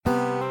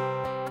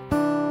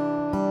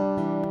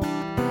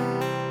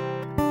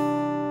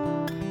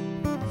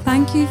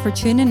Thank you for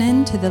tuning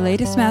in to the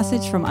latest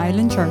message from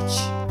Island Church.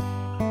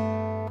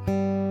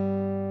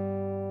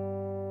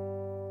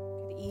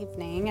 Good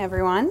evening,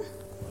 everyone.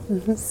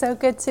 So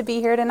good to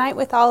be here tonight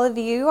with all of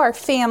you, our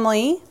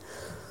family,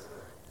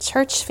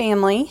 church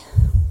family.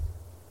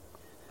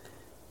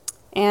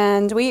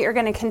 And we are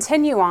going to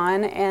continue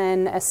on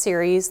in a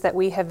series that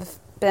we have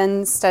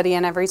been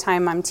studying every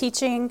time I'm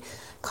teaching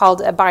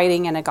called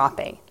Abiding in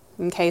Agape.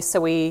 Okay, so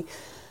we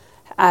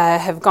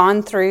have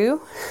gone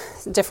through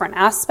different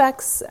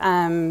aspects,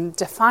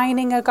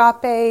 defining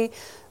agape,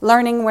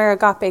 learning where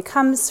agape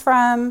comes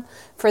from.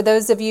 For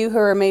those of you who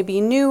are maybe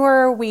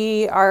newer,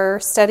 we are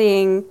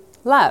studying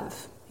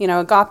love. You know,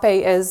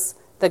 agape is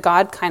the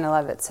God kind of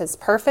love. It's his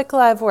perfect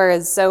love,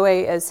 whereas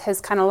Zoe is his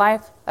kind of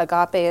life.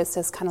 Agape is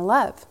his kind of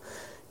love.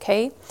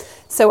 Okay,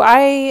 so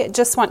I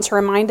just want to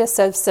remind us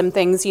of some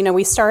things. You know,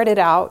 we started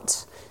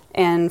out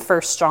in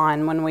 1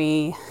 John when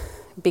we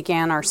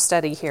began our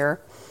study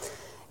here.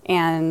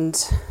 And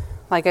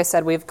like I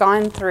said, we've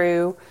gone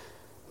through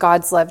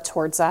God's love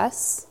towards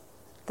us.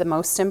 The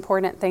most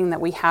important thing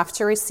that we have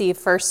to receive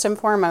first and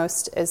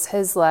foremost is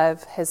his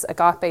love, his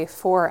agape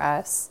for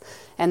us.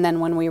 And then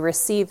when we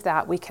receive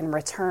that, we can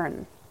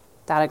return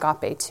that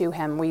agape to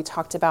him. We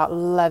talked about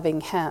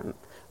loving him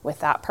with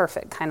that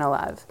perfect kind of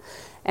love.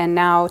 And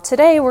now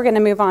today we're going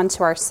to move on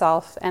to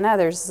ourselves and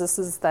others. This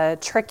is the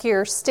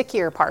trickier,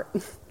 stickier part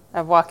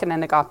of walking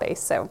in agape.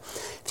 So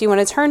if you want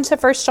to turn to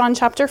 1 John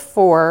chapter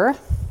 4,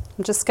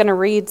 I'm just going to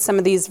read some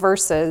of these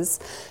verses.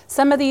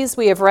 Some of these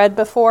we have read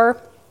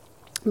before,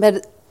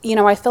 but you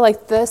know, I feel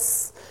like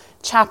this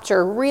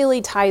chapter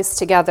really ties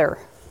together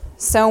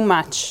so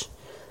much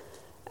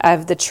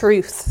of the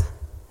truth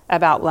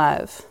about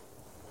love.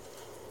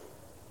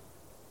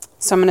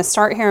 So I'm going to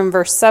start here in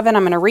verse 7.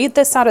 I'm going to read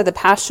this out of the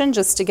Passion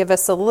just to give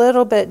us a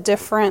little bit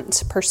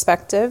different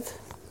perspective.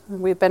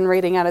 We've been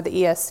reading out of the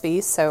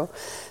ESV. So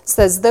it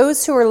says,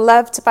 "Those who are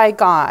loved by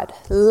God,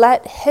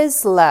 let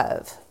his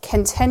love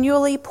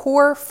continually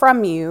pour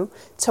from you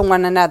to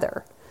one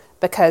another,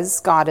 because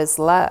God is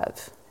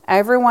love.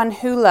 Everyone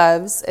who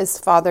loves is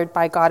fathered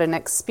by God and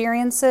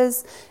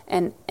experiences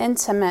an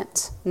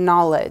intimate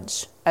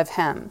knowledge of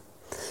him.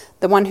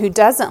 The one who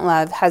doesn't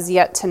love has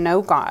yet to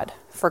know God,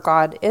 for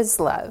God is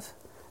love.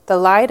 The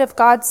light of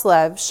God's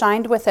love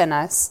shined within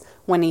us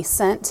when he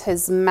sent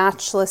his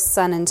matchless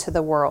Son into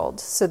the world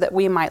so that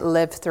we might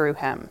live through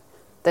him.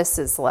 This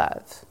is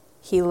love.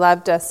 He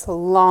loved us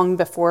long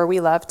before we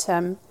loved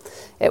him.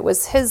 It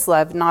was his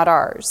love, not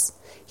ours.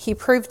 He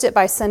proved it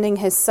by sending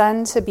his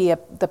Son to be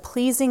the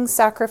pleasing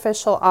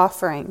sacrificial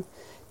offering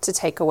to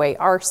take away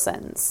our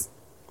sins.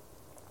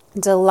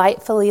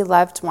 Delightfully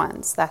loved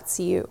ones, that's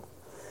you.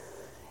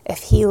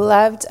 If he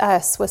loved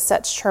us with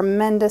such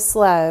tremendous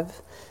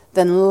love,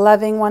 then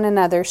loving one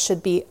another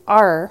should be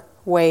our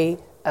way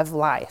of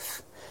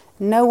life.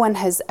 No one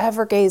has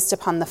ever gazed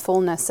upon the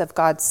fullness of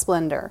God's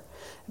splendor.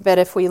 But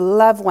if we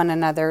love one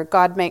another,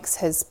 God makes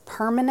his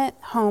permanent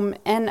home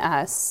in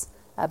us,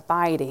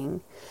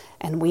 abiding,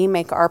 and we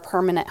make our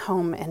permanent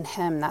home in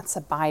him. That's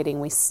abiding.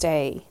 We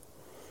stay.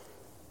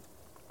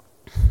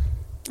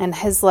 And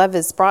his love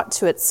is brought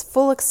to its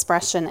full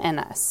expression in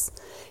us.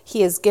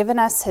 He has given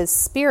us his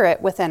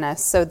Spirit within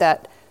us so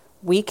that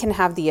we can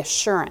have the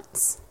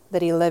assurance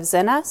that he lives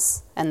in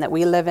us and that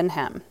we live in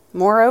him.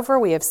 Moreover,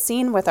 we have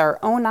seen with our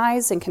own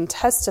eyes and can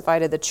testify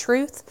to the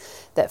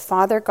truth that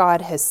Father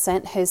God has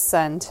sent his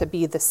Son to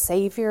be the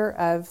Savior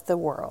of the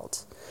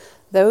world.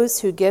 Those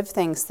who give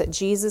thanks that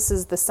Jesus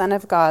is the Son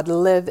of God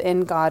live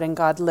in God and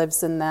God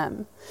lives in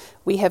them.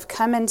 We have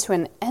come into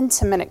an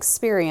intimate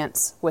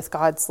experience with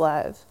God's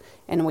love,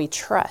 and we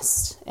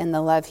trust in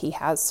the love he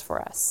has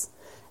for us.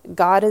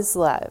 God is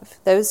love.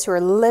 Those who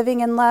are living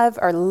in love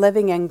are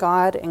living in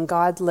God, and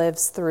God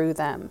lives through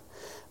them.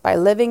 By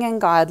living in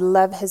God,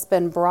 love has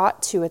been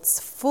brought to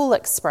its full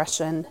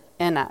expression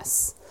in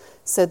us,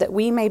 so that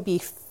we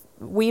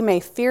may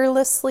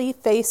fearlessly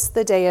face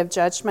the day of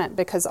judgment,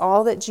 because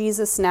all that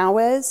Jesus now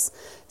is,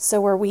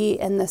 so are we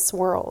in this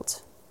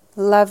world.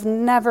 Love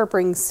never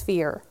brings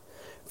fear,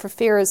 for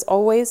fear is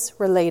always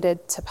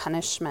related to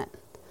punishment.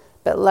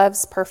 But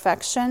love's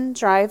perfection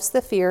drives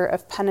the fear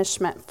of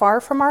punishment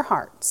far from our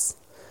hearts.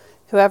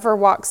 Whoever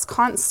walks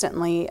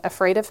constantly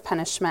afraid of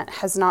punishment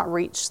has not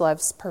reached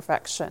love's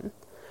perfection.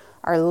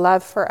 Our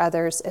love for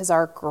others is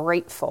our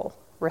grateful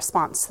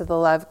response to the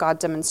love God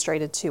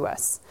demonstrated to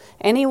us.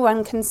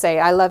 Anyone can say,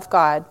 "I love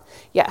God,"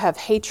 yet have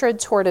hatred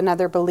toward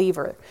another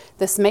believer.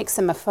 This makes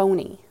him a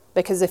phony,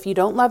 because if you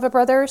don't love a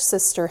brother or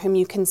sister whom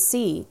you can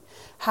see,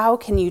 how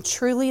can you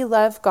truly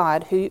love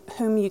God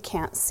whom you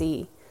can't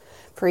see?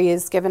 For he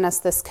has given us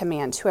this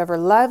command: whoever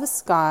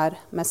loves God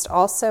must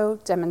also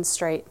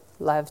demonstrate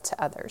love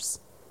to others.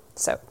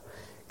 So,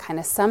 kind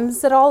of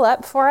sums it all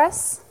up for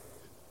us.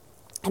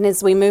 And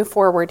as we move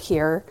forward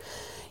here,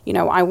 you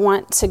know, I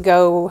want to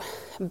go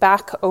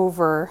back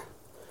over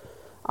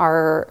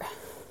our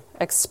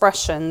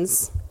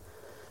expressions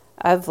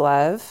of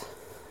love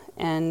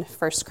in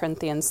 1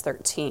 Corinthians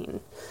 13.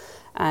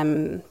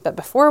 But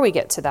before we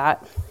get to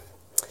that,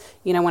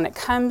 When it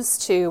comes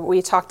to,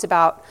 we talked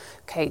about,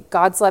 okay,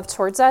 God's love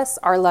towards us,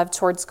 our love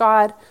towards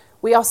God,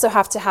 we also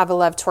have to have a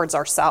love towards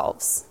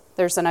ourselves.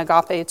 There's an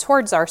agape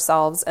towards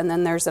ourselves, and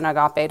then there's an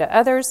agape to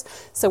others.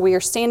 So we are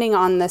standing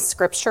on this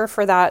scripture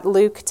for that,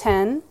 Luke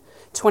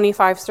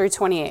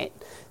 10:25-28.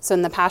 So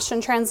in the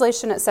Passion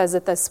Translation, it says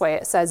it this way.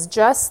 It says,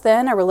 "Just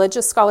then a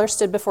religious scholar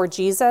stood before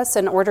Jesus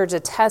in order to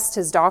test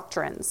his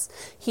doctrines.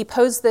 He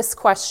posed this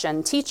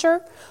question,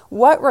 'Teacher,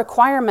 what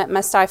requirement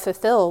must I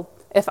fulfill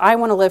if I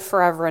want to live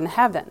forever in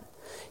heaven?'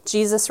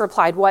 Jesus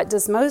replied, 'What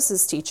does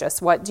Moses teach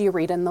us? What do you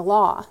read in the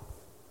law?'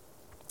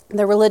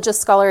 The religious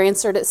scholar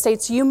answered, 'It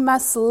states you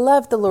must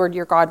love the Lord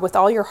your God with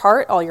all your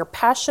heart, all your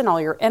passion,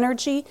 all your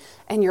energy,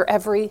 and your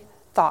every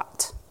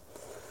thought.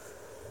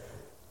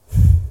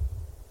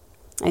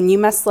 And you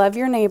must love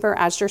your neighbor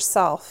as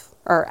yourself,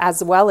 or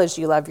as well as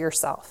you love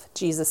yourself,'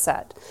 Jesus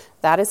said.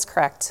 'That is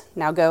correct.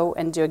 Now go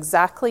and do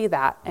exactly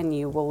that, and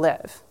you will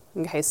live.'"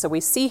 Okay, so we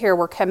see here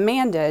we're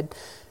commanded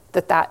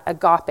that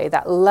agape,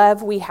 that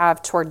love we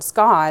have towards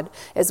God,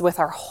 is with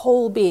our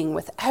whole being,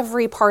 with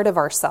every part of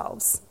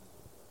ourselves.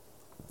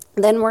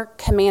 Then we're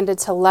commanded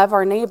to love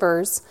our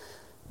neighbors,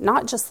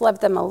 not just love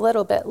them a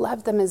little bit,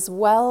 love them as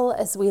well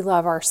as we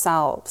love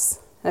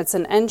ourselves. It's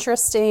an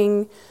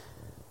interesting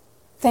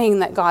thing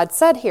that God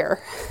said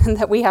here,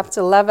 that we have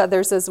to love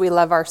others as we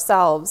love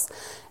ourselves.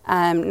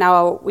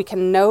 Now, we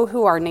can know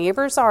who our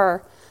neighbors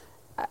are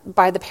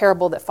by the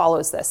parable that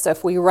follows this. So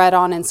if we read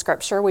on in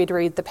Scripture, we'd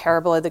read the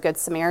parable of the Good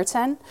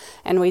Samaritan,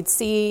 and we'd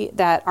see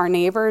that our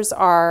neighbors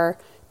are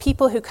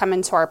people who come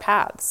into our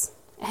paths.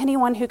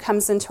 Anyone who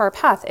comes into our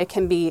path. It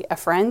can be a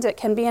friend, it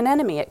can be an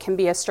enemy, it can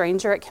be a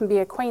stranger, it can be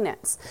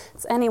acquaintance.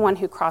 It's anyone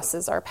who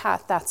crosses our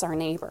path, that's our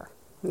neighbor,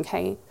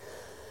 okay?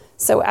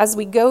 So as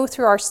we go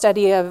through our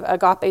study of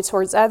agape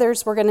towards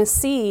others, we're going to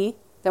see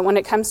that when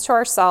it comes to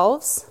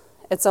ourselves,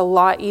 it's a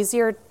lot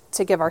easier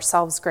to give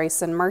ourselves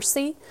grace and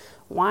mercy.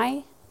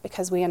 Why?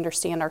 Because we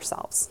understand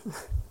ourselves.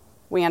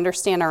 We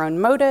understand our own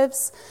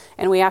motives,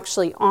 and we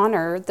actually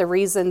honor the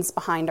reasons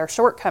behind our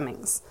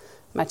shortcomings.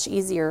 Much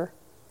easier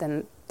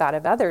than that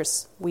of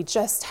others. We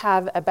just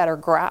have a better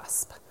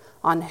grasp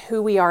on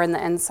who we are in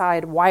the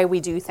inside, why we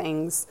do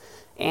things,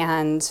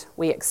 and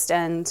we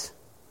extend,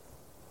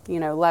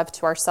 love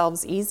to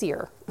ourselves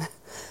easier.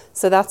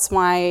 So that's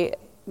why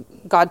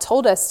God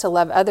told us to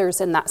love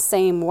others in that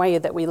same way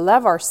that we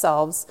love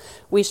ourselves.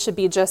 We should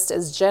be just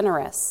as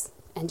generous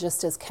and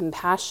just as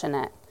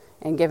compassionate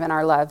in giving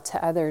our love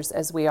to others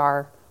as we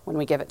are when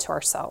we give it to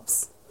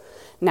ourselves.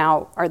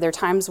 Now, are there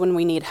times when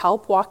we need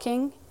help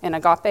walking in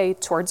agape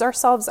towards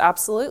ourselves?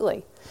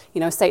 Absolutely.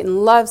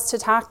 Satan loves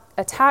to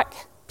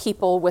attack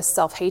people with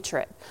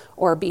self-hatred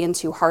or being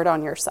too hard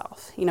on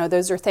yourself.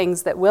 Those are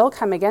things that will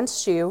come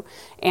against you,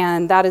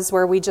 and that is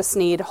where we just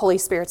need Holy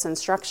Spirit's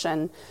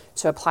instruction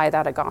to apply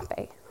that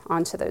agape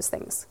onto those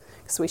things.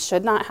 Because we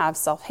should not have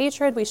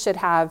self-hatred. We should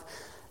have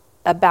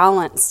a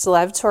balanced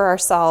love toward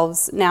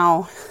ourselves.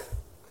 Now,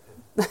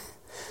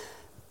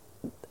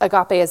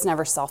 agape is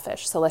never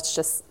selfish, so let's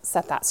just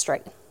set that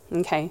straight,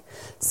 okay?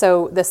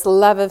 So this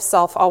love of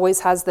self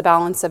always has the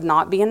balance of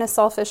not being a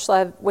selfish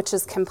love, which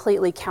is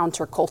completely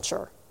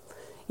counterculture.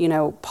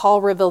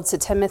 Paul revealed to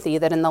Timothy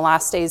that in the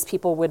last days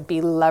people would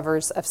be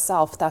lovers of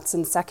self. That's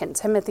in 2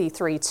 Timothy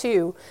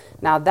 3:2.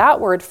 Now that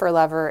word for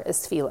lover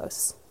is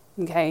philos,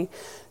 okay?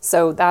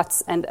 So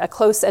that's a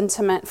close,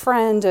 intimate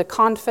friend, a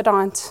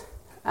confidant,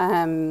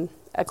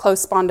 a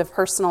close bond of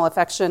personal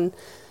affection.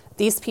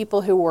 These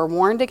people who were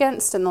warned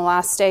against in the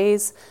last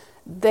days,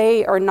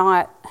 they are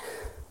not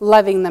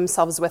loving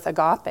themselves with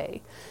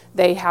agape.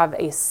 They have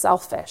a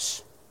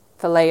selfish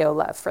phileo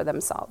love for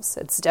themselves.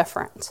 It's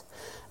different.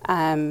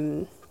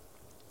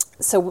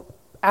 So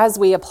as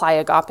we apply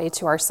agape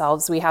to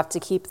ourselves, we have to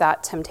keep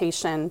that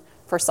temptation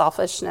for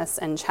selfishness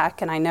in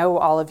check. And I know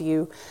all of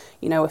you,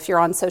 if you're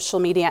on social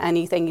media,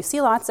 anything, you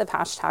see lots of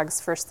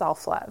hashtags for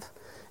self-love.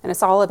 And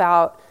it's all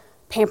about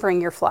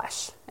pampering your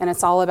flesh. And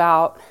it's all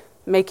about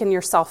making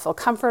yourself feel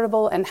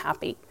comfortable and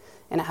happy.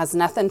 And it has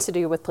nothing to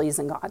do with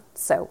pleasing God.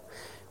 So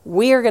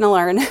we are going to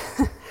learn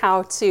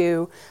how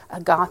to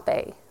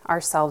agape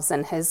ourselves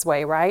in His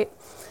way, right?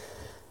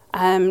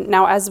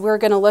 Now, as we're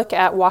going to look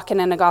at walking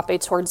in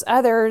agape towards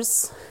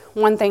others,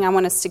 one thing I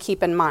want us to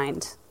keep in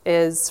mind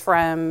is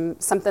from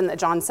something that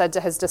John said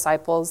to his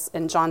disciples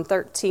in John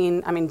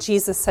 13.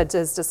 Jesus said to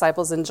his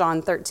disciples in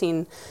John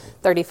 13,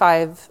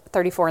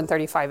 34 and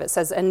 35. It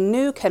says, "A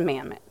new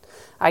commandment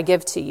I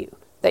give to you,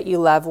 that you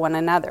love one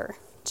another.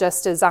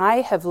 Just as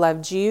I have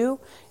loved you,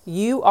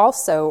 you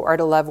also are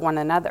to love one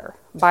another.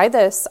 By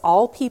this,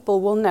 all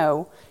people will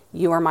know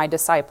you are my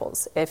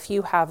disciples, if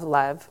you have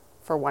love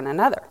for one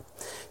another."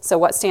 So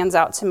what stands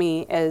out to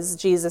me is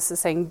Jesus is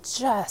saying,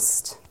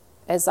 just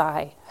as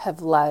I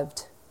have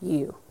loved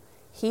you.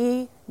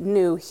 He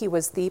knew he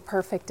was the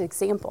perfect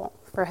example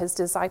for his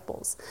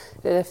disciples.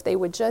 That if they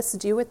would just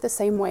do it the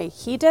same way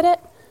he did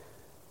it,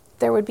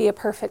 there would be a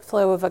perfect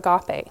flow of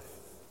agape.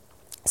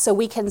 So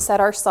we can set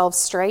ourselves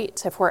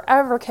straight. If we're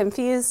ever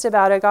confused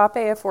about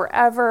agape, if we're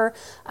ever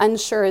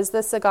unsure, is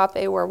this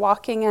agape we're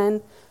walking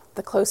in,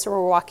 the closer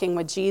we're walking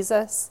with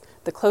Jesus,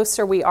 the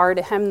closer we are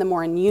to him, the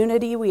more in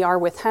unity we are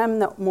with him,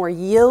 the more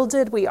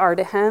yielded we are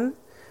to him,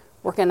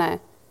 we're going to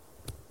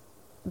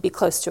be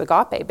close to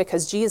agape,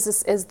 because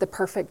Jesus is the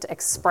perfect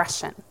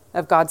expression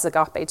of God's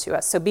agape to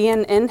us. So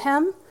being in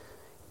him,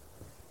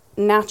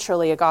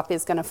 naturally agape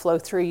is going to flow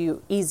through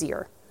you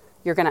easier.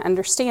 You're going to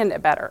understand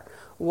it better.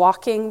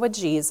 Walking with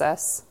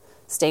Jesus,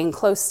 staying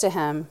close to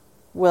him,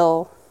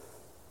 will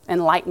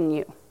enlighten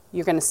you.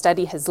 You're going to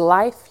study his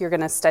life. You're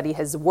going to study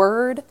his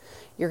word.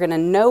 You're going to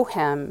know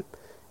him,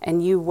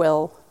 and you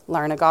will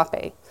learn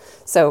agape.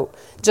 So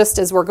just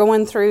as we're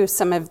going through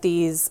some of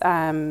these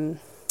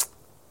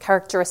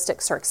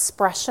characteristics or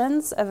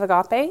expressions of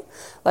agape,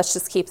 let's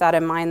just keep that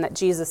in mind, that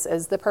Jesus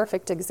is the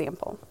perfect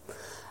example.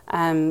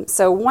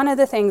 So one of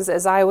the things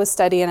as I was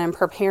studying and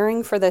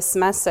preparing for this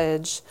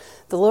message,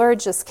 the Lord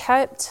just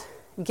kept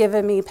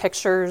giving me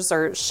pictures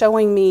or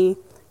showing me.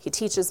 He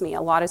teaches me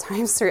a lot of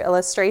times through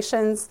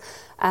illustrations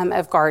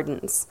of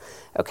gardens.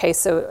 Okay,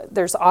 so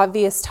there's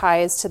obvious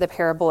ties to the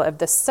parable of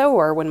the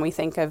sower when we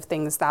think of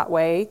things that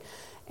way.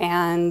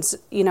 And,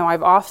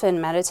 I've often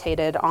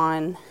meditated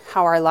on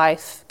how our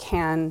life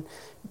can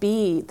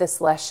be this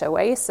lush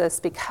oasis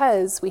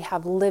because we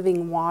have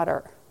living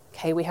water.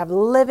 Okay, we have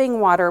living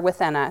water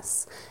within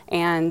us,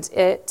 and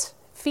it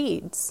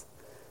feeds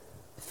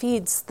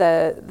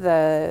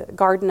the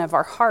garden of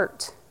our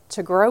heart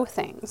to grow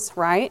things,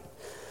 right?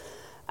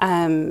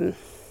 On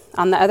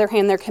the other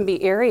hand, there can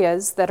be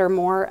areas that are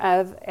more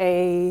of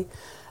a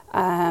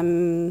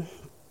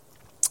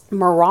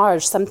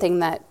mirage, something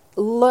that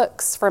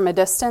looks from a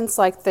distance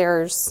like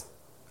there's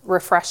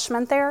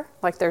refreshment there,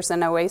 like there's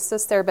an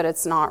oasis there, but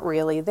it's not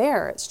really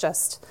there. It's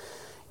just,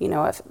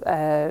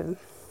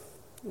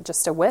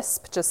 just a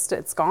wisp,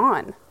 it's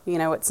gone.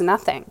 It's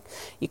nothing.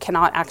 You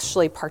cannot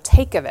actually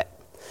partake of it.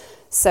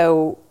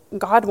 So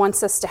God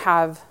wants us to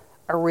have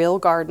a real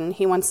garden.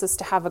 He wants us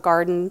to have a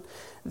garden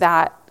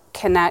that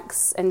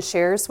connects and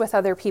shares with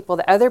other people,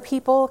 that other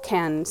people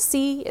can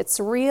see it's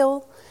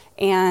real.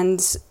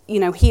 And,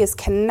 he has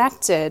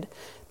connected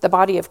the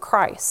body of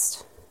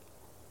Christ.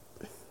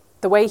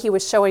 The way he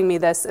was showing me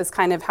this is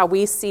kind of how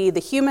we see the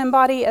human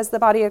body as the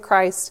body of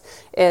Christ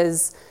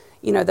is,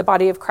 the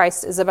body of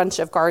Christ is a bunch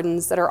of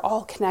gardens that are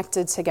all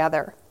connected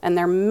together, and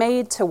they're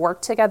made to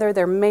work together.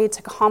 They're made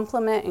to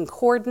complement and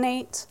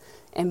coordinate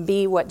and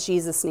be what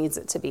Jesus needs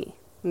it to be.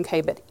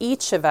 Okay, but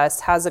each of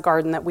us has a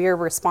garden that we are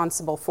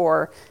responsible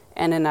for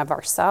in and of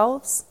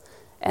ourselves,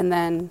 and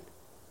then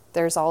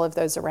there's all of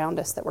those around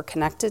us that we're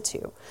connected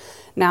to.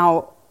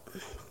 Now,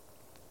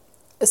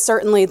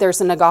 certainly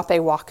there's an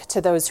agape walk to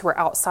those who are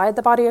outside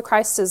the body of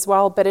Christ as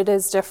well, but it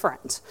is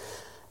different.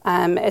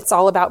 It's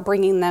all about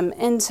bringing them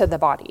into the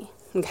body.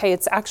 Okay,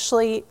 it's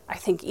actually, I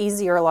think,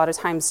 easier a lot of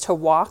times to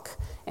walk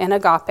in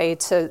agape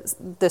to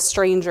the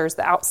strangers,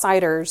 the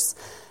outsiders,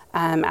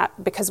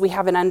 because we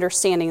have an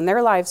understanding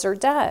their lives are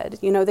dead.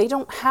 They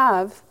don't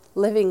have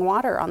living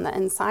water on the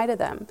inside of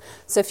them.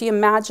 So if you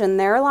imagine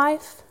their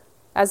life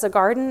as a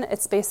garden,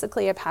 it's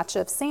basically a patch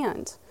of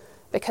sand,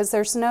 because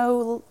there's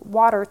no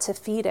water to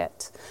feed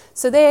it.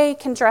 So they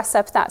can dress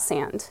up that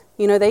sand.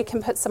 They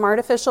can put some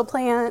artificial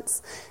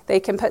plants, they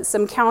can put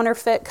some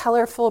counterfeit,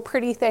 colorful,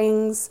 pretty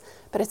things,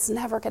 but it's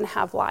never going to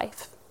have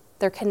life.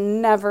 There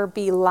can never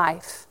be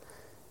life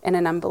in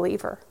an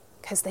unbeliever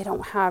because they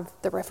don't have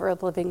the river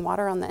of living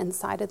water on the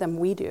inside of them.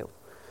 We do.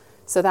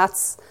 So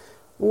that's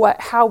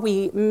how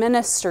we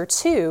minister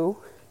to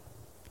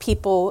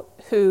people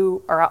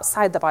who are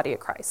outside the body of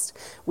Christ.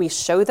 We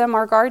show them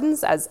our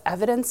gardens as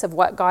evidence of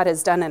what God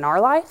has done in our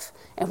life,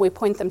 and we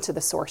point them to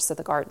the source of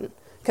the garden,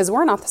 because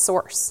we're not the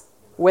source.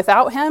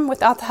 Without him,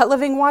 without that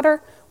living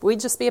water,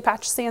 we'd just be a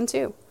patch of sand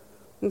too.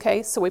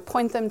 Okay, so we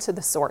point them to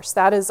the source.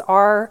 That is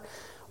our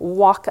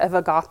walk of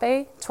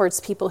agape towards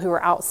people who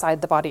are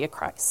outside the body of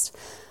Christ.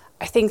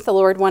 I think the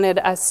Lord wanted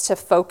us to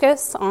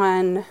focus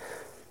on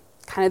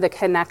kind of the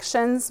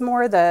connections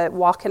more, the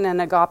walking in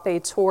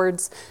agape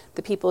towards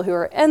the people who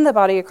are in the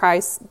body of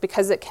Christ,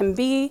 because it can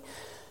be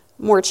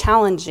more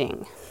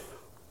challenging.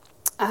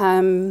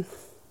 When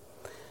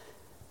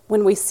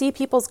we see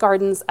people's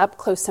gardens up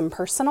close and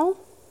personal,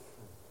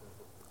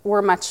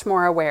 we're much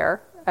more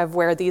aware of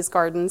where these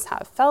gardens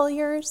have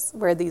failures,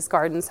 where these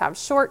gardens have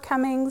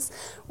shortcomings.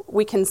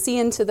 We can see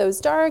into those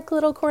dark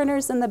little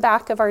corners in the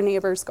back of our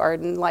neighbor's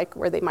garden, like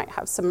where they might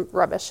have some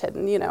rubbish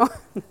hidden,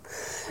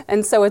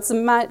 And so it's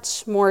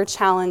much more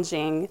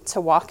challenging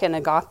to walk in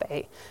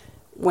agape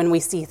when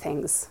we see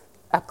things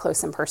up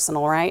close and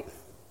personal, right?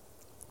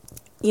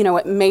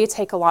 It may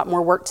take a lot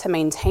more work to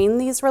maintain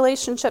these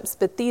relationships,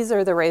 but these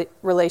are the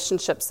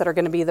relationships that are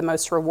going to be the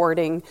most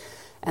rewarding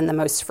and the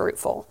most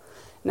fruitful.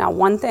 Now,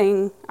 one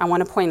thing I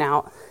want to point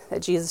out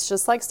that Jesus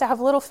just likes to have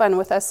a little fun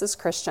with us as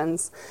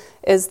Christians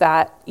is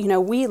that,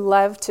 we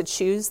love to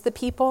choose the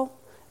people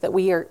that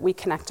we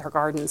connect our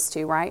gardens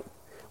to, right?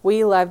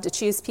 We love to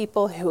choose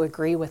people who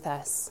agree with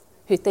us,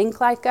 who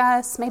think like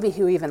us, maybe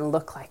who even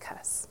look like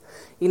us.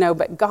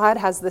 But God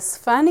has this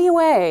funny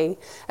way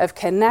of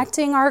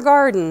connecting our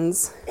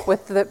gardens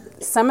with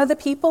some of the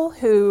people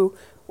who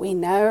we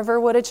never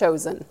would have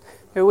chosen.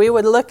 We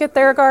would look at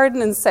their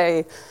garden and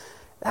say,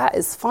 that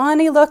is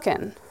funny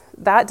looking.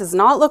 That does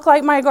not look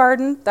like my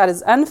garden. That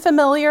is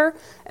unfamiliar,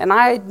 and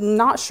I'm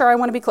not sure I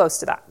want to be close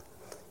to that.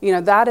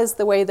 That is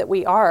the way that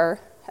we are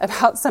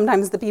about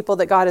sometimes the people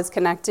that God is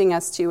connecting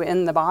us to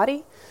in the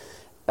body.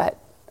 But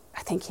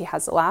I think he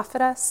has to laugh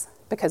at us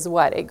because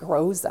what? It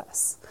grows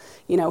us.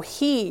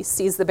 He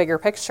sees the bigger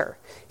picture.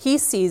 He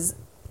sees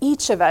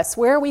each of us,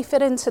 where we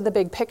fit into the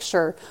big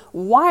picture,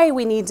 why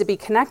we need to be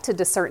connected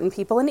to certain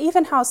people, and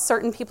even how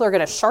certain people are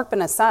going to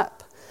sharpen us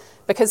up.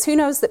 Because who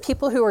knows that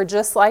people who are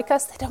just like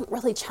us, they don't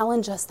really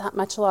challenge us that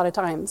much a lot of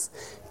times.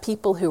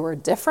 People who are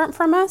different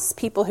from us,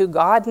 people who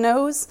God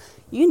knows,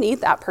 you need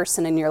that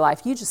person in your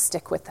life. You just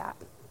stick with that.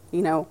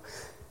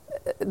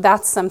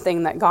 That's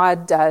something that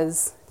God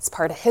does. It's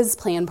part of his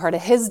plan, part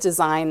of his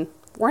design.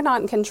 We're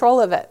not in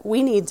control of it.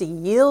 We need to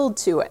yield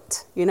to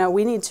it.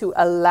 We need to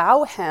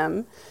allow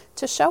him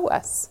to show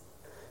us.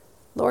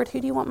 Lord, who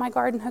do you want my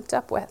garden hooked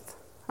up with?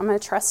 I'm going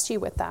to trust you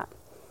with that.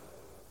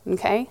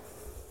 Okay?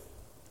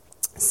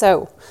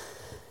 So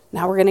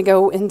now we're going to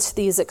go into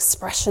these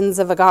expressions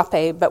of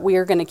agape, but we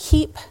are going to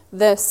keep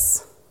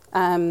this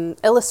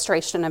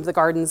illustration of the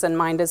gardens in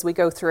mind as we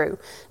go through.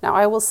 Now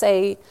I will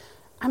say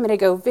I'm going to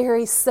go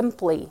very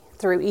simply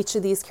through each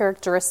of these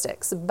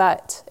characteristics,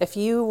 but if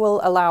you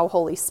will allow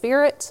Holy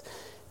Spirit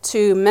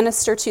to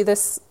minister to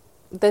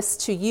this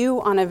to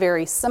you on a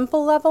very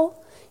simple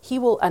level, he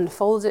will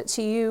unfold it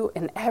to you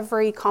in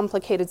every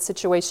complicated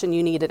situation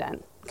you need it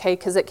in, okay?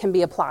 Because it can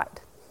be applied.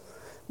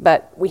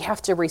 But we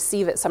have to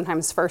receive it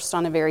sometimes first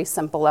on a very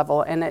simple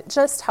level. And it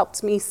just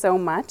helped me so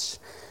much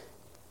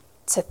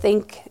to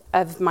think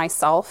of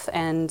myself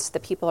and the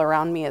people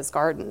around me as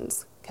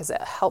gardens, because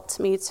it helped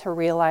me to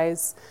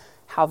realize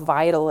how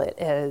vital it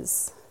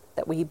is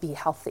that we be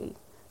healthy,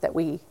 that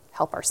we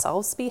help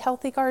ourselves be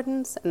healthy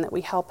gardens, and that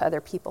we help other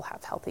people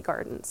have healthy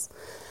gardens.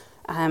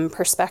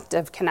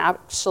 Perspective can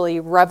actually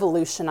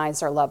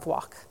revolutionize our love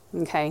walk,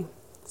 okay?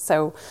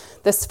 So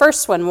this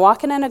first one,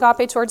 walking in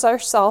agape towards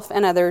ourselves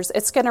and others,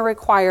 it's going to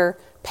require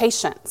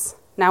patience.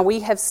 Now, we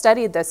have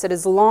studied this. It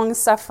is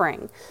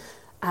long-suffering.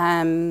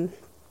 God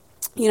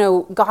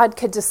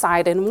could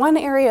decide in one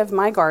area of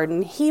my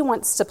garden, he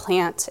wants to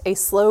plant a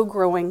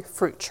slow-growing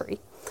fruit tree.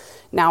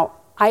 Now,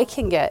 I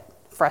can get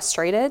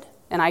frustrated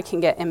and I can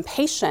get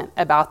impatient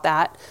about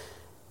that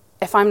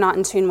if I'm not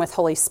in tune with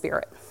Holy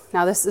Spirit.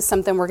 Now, this is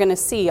something we're going to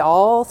see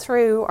all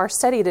through our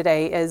study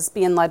today, is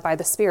being led by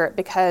the Spirit,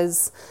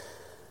 because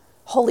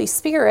Holy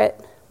Spirit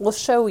will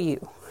show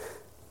you,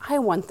 I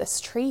want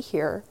this tree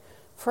here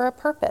for a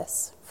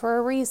purpose, for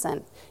a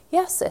reason.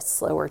 Yes, it's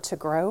slower to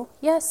grow.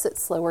 Yes,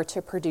 it's slower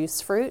to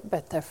produce fruit,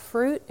 but the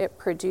fruit it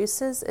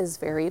produces is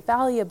very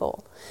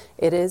valuable.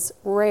 It is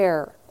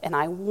rare, and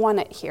I want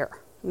it here,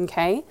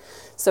 okay?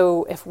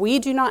 So if we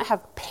do not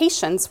have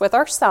patience with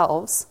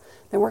ourselves,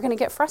 then we're going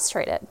to get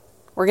frustrated.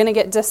 We're going to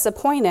get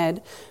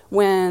disappointed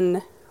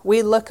when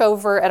we look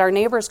over at our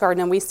neighbor's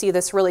garden and we see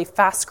this really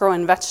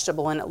fast-growing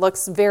vegetable and it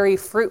looks very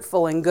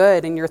fruitful and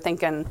good, and you're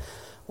thinking,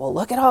 well,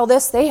 look at all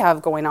this they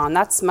have going on.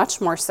 That's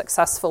much more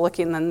successful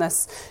looking than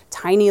this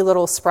tiny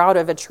little sprout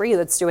of a tree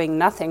that's doing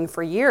nothing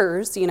for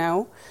years,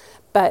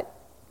 But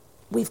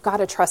we've got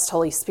to trust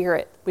Holy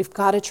Spirit. We've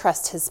got to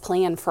trust his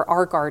plan for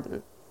our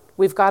garden.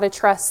 We've got to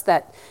trust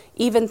that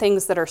even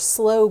things that are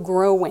slow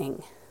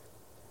growing,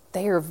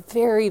 they are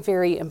very,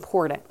 very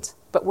important.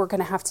 But we're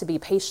going to have to be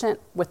patient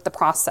with the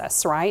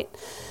process, right?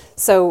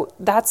 So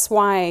that's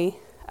why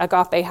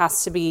agape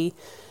has to be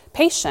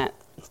patient.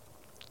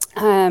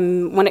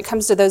 When it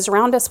comes to those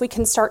around us, we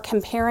can start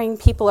comparing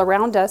people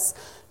around us,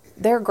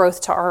 their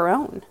growth to our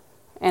own.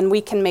 And we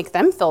can make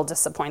them feel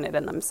disappointed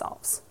in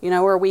themselves,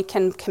 or we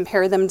can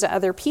compare them to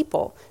other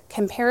people.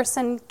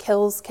 Comparison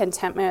kills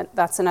contentment.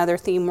 That's another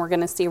theme we're going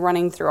to see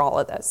running through all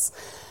of this.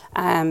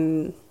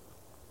 It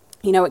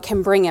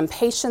can bring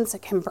impatience.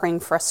 It can bring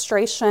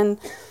frustration.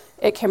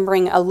 It can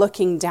bring a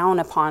looking down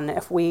upon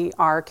if we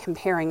are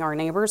comparing our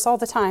neighbors all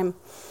the time.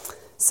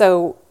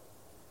 So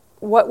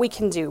what we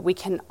can do, we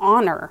can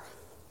honor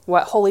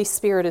what Holy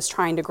Spirit is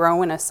trying to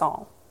grow in us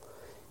all.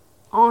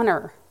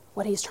 Honor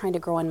what he's trying to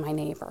grow in my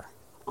neighbor.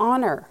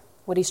 Honor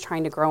what he's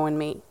trying to grow in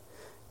me.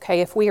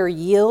 Okay, if we are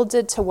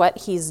yielded to what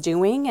he's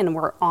doing and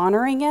we're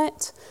honoring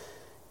it,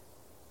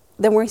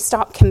 then we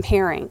stop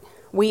comparing.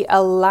 We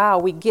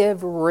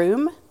give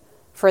room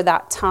for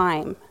that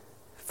time,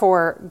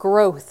 for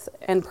growth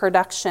and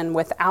production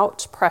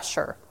without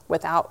pressure,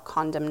 without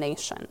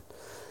condemnation.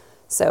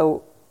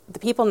 So the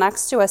people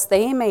next to us,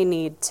 they may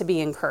need to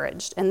be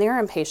encouraged in their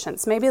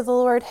impatience. Maybe the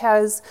Lord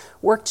has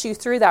worked you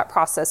through that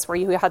process where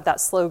you had that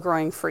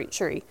slow-growing fruit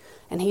tree,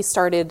 and he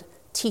started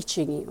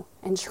teaching you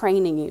and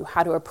training you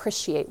how to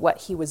appreciate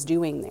what he was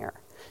doing there.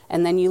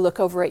 And then you look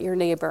over at your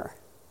neighbor,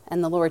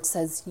 and the Lord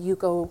says, you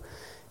go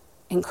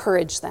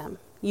encourage them.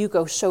 You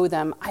go show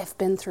them, I've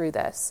been through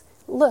this.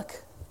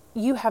 Look,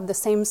 you have the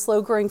same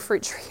slow-growing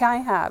fruit tree I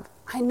have.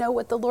 I know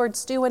what the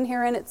Lord's doing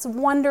here, and it's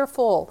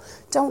wonderful.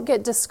 Don't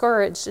get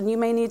discouraged, and you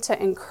may need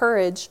to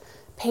encourage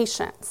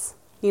patience.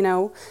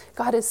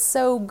 God is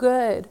so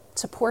good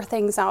to pour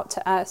things out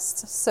to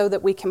us so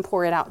that we can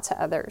pour it out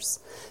to others.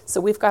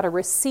 So we've got to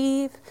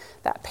receive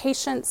that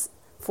patience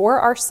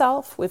for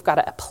ourselves. We've got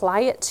to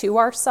apply it to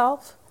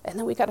ourselves. And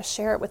then we got to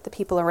share it with the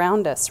people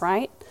around us,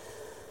 right?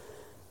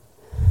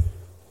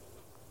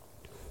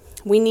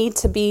 We need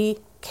to be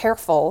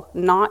careful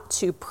not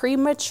to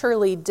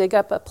prematurely dig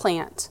up a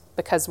plant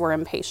because we're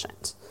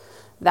impatient.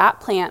 That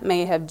plant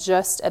may have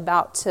just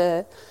about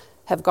to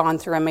have gone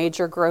through a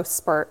major growth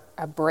spurt,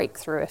 a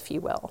breakthrough, if you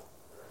will.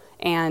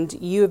 And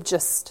you have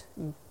just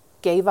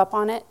gave up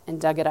on it and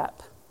dug it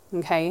up,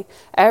 okay?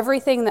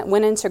 Everything that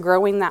went into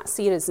growing that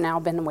seed has now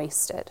been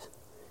wasted.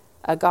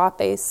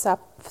 Agape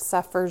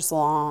suffers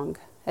long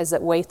as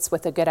it waits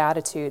with a good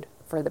attitude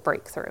for the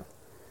breakthrough.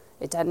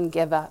 It doesn't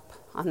give up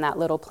on that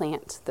little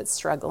plant that's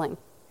struggling,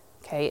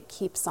 okay? It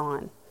keeps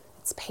on.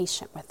 It's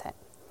patient with it,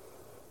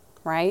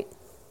 right?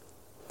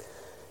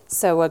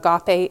 So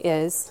agape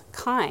is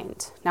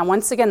kind. Now,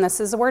 once again,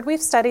 this is a word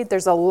we've studied.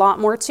 There's a lot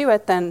more to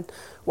it than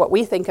what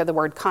we think of the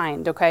word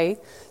kind, okay?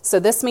 So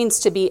this means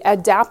to be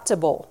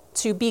adaptable,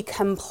 to be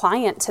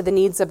compliant to the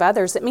needs of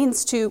others. It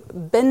means to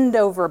bend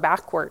over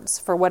backwards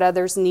for what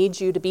others need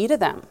you to be to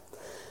them.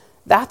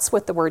 That's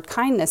what the word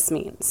kindness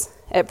means.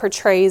 It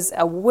portrays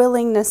a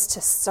willingness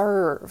to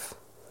serve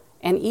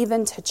and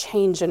even to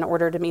change in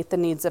order to meet the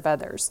needs of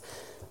others.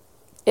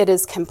 It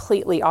is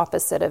completely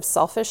opposite of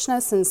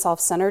selfishness and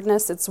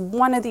self-centeredness. It's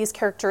one of these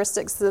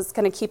characteristics that's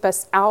going to keep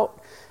us out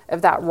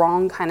of that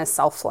wrong kind of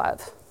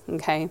self-love,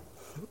 okay?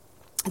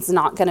 It's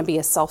not going to be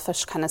a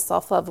selfish kind of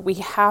self-love. We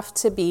have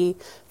to be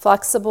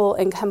flexible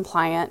and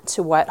compliant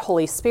to what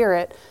Holy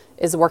Spirit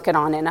is working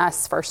on in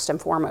us first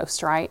and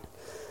foremost, right?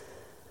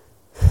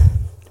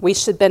 We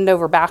should bend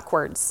over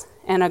backwards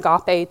and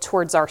agape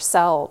towards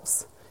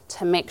ourselves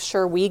to make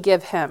sure we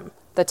give him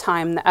the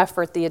time, the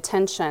effort, the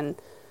attention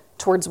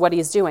towards what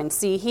he's doing.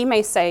 See, he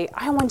may say,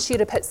 I want you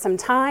to put some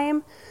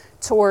time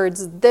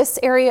towards this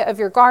area of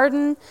your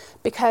garden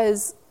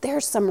because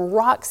there's some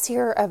rocks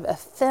here of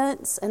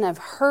offense and of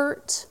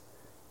hurt,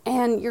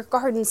 and your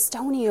garden's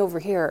stony over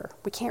here.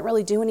 We can't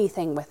really do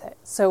anything with it.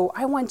 So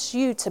I want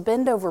you to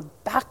bend over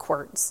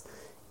backwards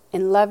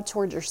in love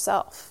toward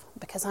yourself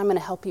because I'm going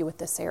to help you with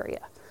this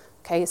area.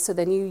 Okay, so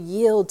then you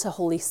yield to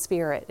Holy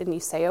Spirit and you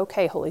say,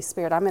 okay, Holy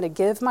Spirit, I'm going to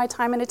give my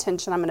time and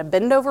attention. I'm going to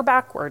bend over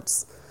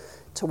backwards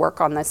to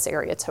work on this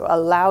area, to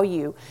allow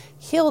you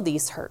heal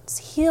these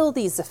hurts, heal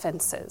these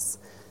offenses,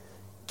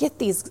 get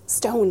these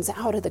stones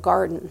out of the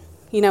garden,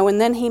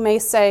 and then he may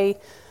say,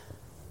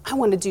 I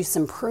want to do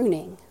some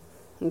pruning,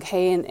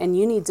 okay, and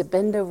you need to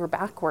bend over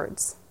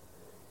backwards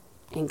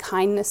in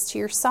kindness to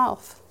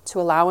yourself to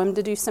allow him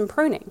to do some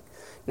pruning.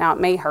 Now, it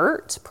may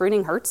hurt.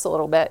 Pruning hurts a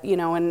little bit,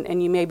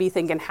 and you may be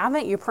thinking,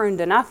 haven't you pruned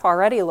enough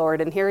already,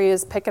 Lord? And here he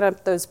is picking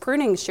up those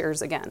pruning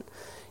shears again,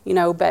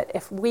 but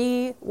if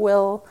we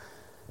will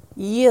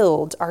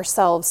yield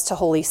ourselves to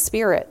Holy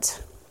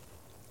Spirit,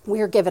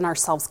 we are giving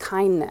ourselves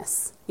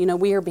kindness.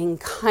 We are being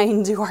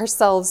kind to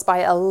ourselves by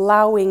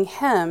allowing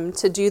him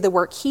to do the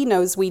work he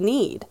knows we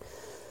need.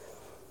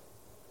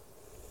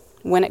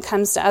 When it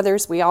comes to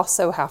others, we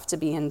also have to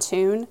be in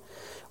tune.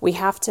 We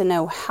have to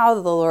know how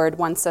the Lord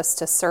wants us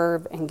to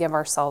serve and give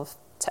ourselves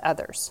to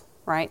others,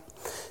 right?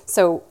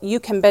 So you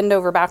can bend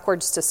over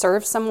backwards to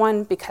serve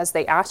someone because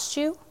they asked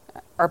you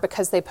or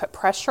because they put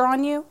pressure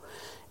on you,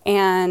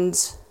 and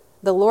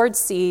the Lord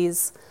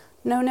sees,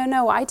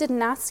 no, I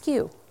didn't ask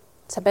you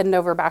to bend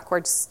over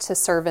backwards to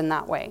serve in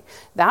that way.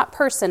 That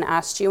person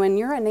asked you and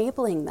you're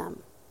enabling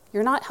them.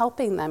 You're not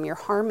helping them, you're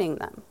harming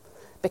them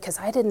because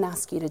I didn't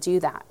ask you to do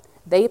that.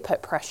 They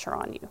put pressure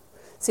on you.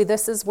 See,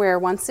 this is where,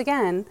 once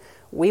again,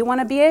 we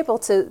want to be able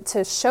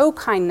to show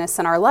kindness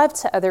and our love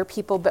to other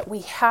people, but we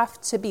have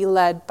to be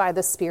led by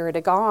the Spirit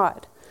of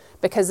God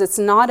because it's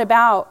not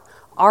about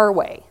our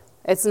way.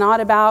 It's not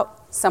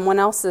about someone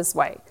else's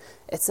way.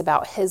 It's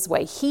about his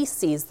way. He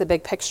sees the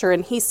big picture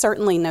and he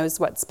certainly knows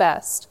what's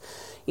best.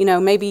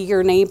 Maybe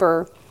your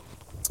neighbor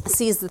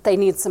sees that they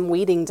need some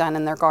weeding done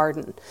in their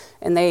garden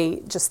and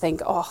they just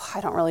think, I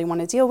don't really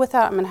want to deal with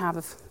that. I'm going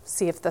to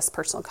see if this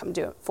person will come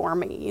do it for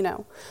me,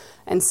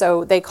 And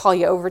so they call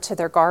you over to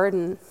their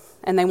garden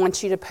and they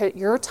want you to put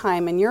your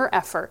time and your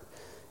effort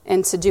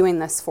into doing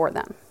this for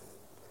them.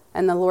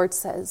 And the Lord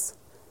says,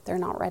 they're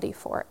not ready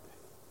for it.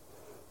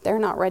 They're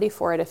not ready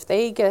for it. If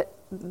they get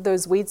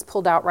those weeds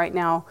pulled out right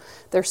now,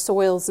 their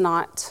soil's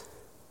not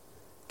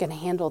going to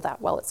handle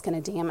that well. It's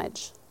going to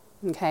damage.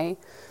 Okay?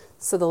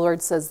 So the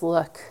Lord says,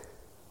 look,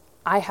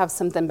 I have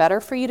something better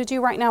for you to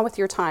do right now with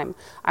your time.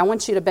 I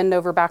want you to bend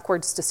over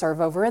backwards to serve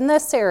over in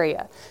this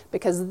area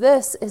because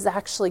this is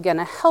actually going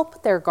to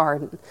help their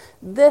garden.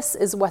 This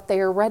is what they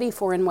are ready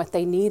for and what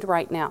they need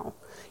right now.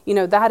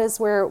 That is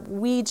where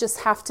we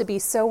just have to be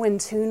so in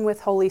tune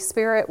with Holy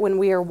Spirit when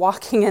we are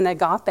walking in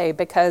agape,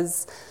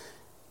 because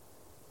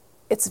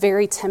it's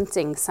very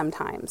tempting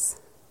sometimes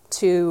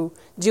to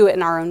do it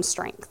in our own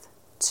strength,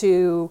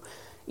 to,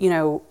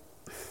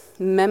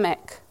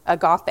 mimic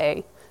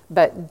agape,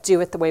 but do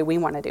it the way we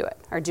want to do it,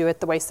 or do it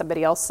the way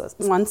somebody else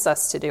wants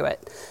us to do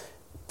it.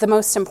 the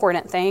most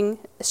important thing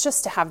is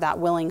just to have that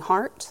willing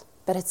heart,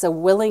 but it's a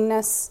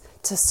willingness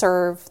to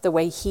serve the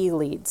way he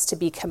leads, to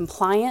be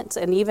compliant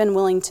and even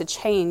willing to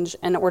change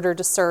in order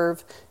to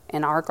serve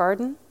in our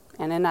garden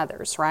and in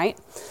others, right?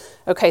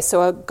 Okay,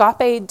 so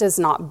agape does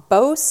not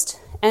boast,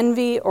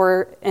 envy,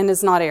 and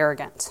is not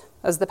arrogant.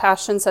 As the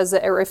Passion says,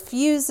 that it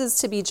refuses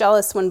to be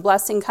jealous when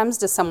blessing comes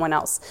to someone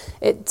else.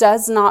 It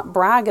does not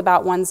brag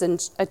about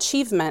one's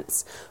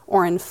achievements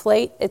or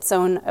inflate its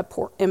own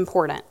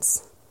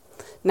importance.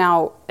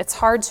 Now, it's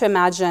hard to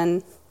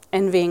imagine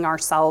envying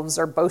ourselves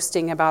or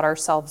boasting about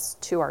ourselves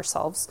to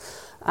ourselves,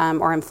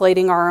 or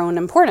inflating our own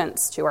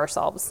importance to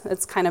ourselves.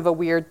 It's kind of a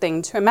weird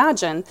thing to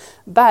imagine,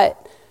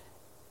 but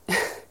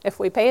if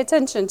we pay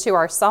attention to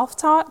our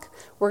self-talk,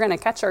 we're going to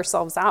catch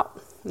ourselves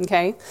out,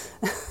 okay?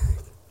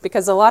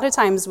 Because a lot of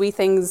times we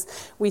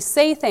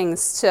say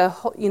things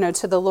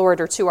to the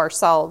Lord or to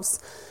ourselves.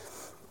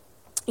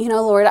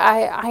 Lord,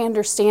 I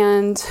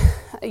understand,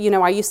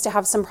 I used to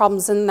have some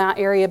problems in that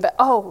area, but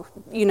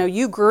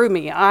you grew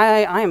me.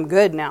 I am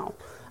good now.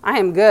 I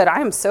am good.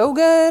 I am so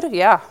good.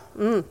 Yeah,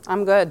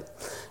 I'm good.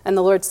 And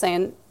the Lord's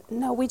saying,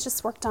 no, we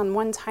just worked on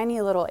one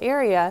tiny little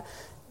area,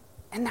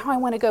 and now I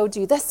want to go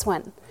do this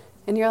one.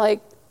 And you're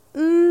like,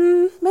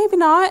 maybe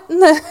not.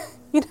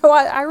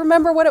 I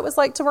remember what it was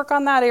like to work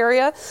on that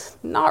area.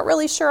 Not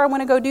really sure I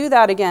want to go do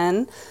that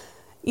again.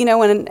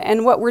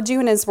 And what we're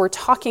doing is we're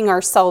talking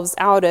ourselves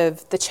out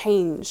of the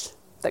change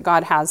that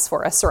God has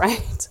for us,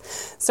 right?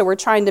 So we're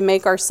trying to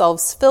make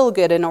ourselves feel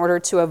good in order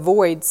to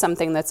avoid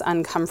something that's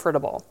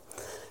uncomfortable.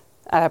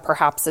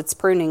 Perhaps it's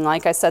pruning.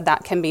 Like I said,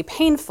 that can be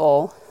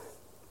painful,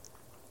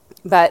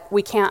 but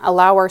we can't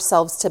allow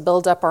ourselves to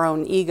build up our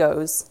own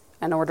egos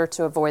in order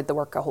to avoid the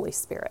work of Holy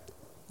Spirit,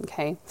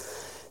 okay?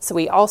 So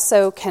we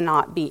also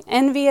cannot be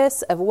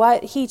envious of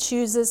what he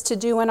chooses to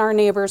do in our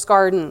neighbor's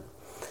garden.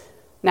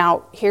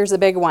 Now, here's a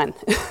big one.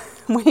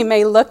 We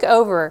may look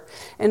over,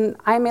 and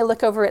I may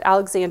look over at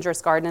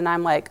Alexandra's garden, and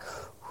I'm like,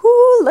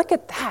 whoo, look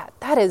at that.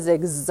 That is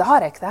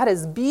exotic. That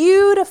is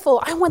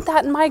beautiful. I want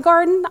that in my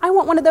garden. I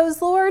want one of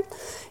those, Lord.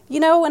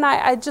 And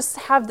I just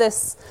have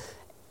this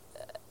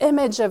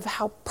image of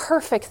how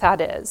perfect that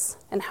is,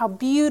 and how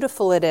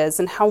beautiful it is,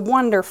 and how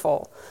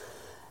wonderful.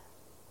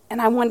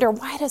 And I wonder,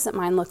 why doesn't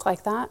mine look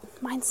like that?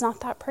 Mine's not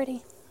that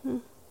pretty.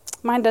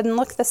 Mine doesn't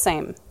look the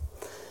same.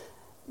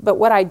 But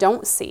what I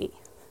don't see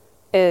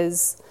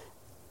is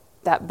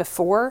that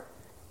before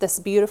this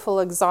beautiful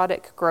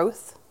exotic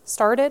growth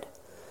started,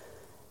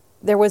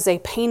 there was a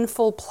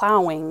painful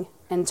plowing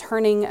and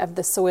turning of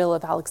the soil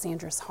of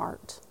Alexandra's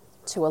heart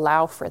to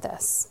allow for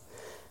this.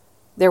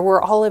 There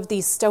were all of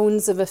these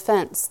stones of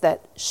offense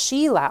that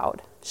she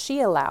allowed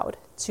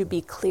to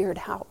be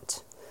cleared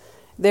out.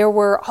 There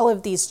were all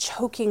of these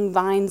choking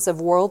vines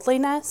of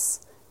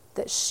worldliness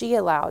that she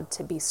allowed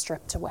to be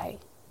stripped away.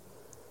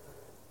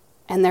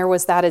 And there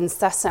was that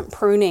incessant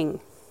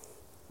pruning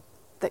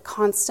that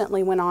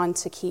constantly went on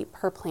to keep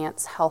her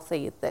plants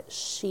healthy that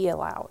she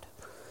allowed.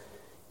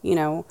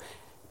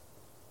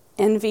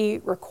 Envy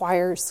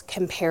requires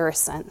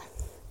comparison.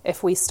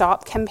 If we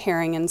stop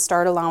comparing and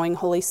start allowing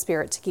Holy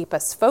Spirit to keep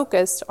us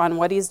focused on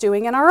what he's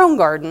doing in our own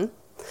garden,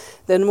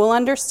 then we'll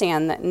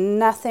understand that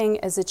nothing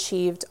is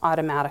achieved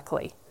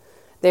automatically.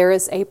 There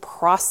is a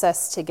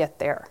process to get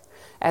there.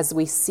 As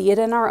we see it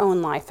in our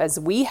own life, as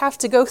we have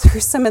to go through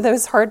some of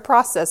those hard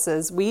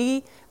processes,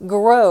 we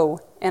grow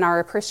in our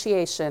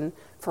appreciation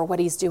for what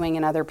he's doing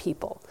in other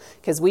people.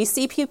 Because we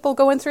see people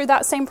going through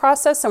that same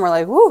process and we're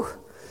like, whoo,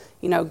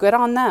 good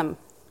on them.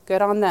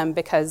 Good on them,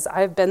 because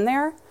I've been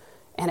there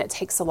and it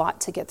takes a lot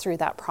to get through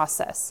that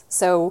process.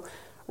 So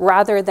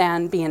rather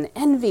than being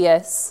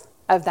envious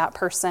of that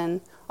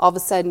person, all of a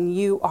sudden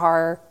you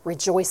are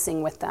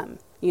rejoicing with them.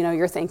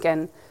 You're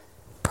thinking,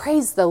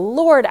 praise the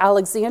Lord,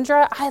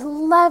 Alexandra. I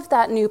love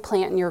that new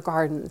plant in your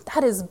garden.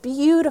 That is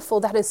beautiful.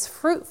 That is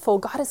fruitful.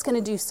 God is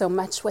going to do so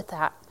much with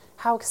that.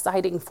 How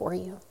exciting for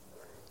you.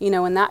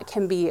 And that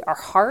can be our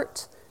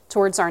heart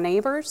towards our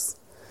neighbors.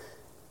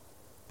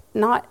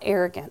 Not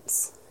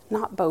arrogance,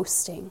 not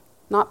boasting,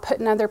 not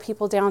putting other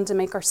people down to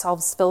make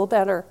ourselves feel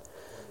better.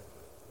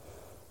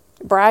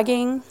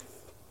 Bragging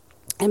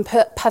and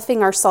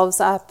puffing ourselves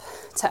up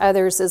to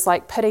others is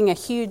like putting a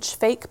huge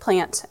fake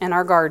plant in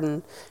our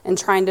garden and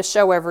trying to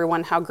show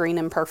everyone how green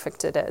and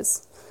perfect it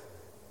is.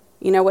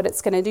 You know what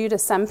it's going to do to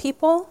some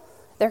people?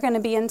 They're going to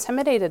be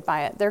intimidated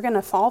by it. They're going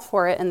to fall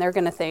for it, and they're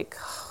going to think,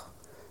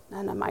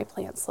 none of my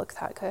plants look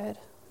that good.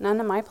 None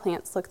of my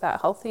plants look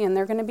that healthy, and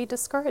they're going to be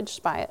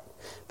discouraged by it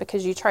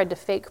because you tried to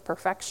fake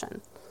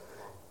perfection.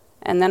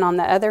 And then on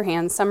the other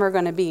hand, some are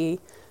going to be,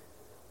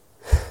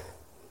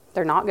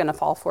 they're not going to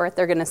fall for it.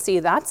 They're going to see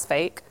that's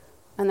fake,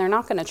 and they're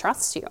not going to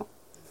trust you.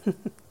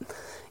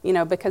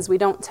 Because we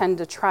don't tend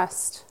to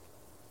trust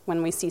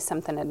when we see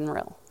something in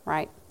real,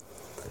 right?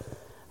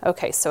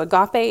 Okay, so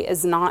agape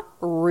is not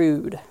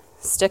rude.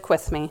 Stick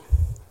with me.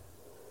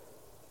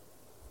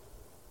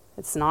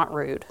 It's not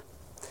rude.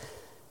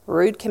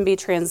 Rude can be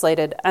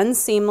translated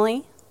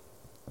unseemly,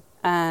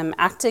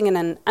 acting in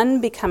an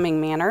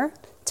unbecoming manner,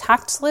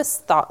 tactless,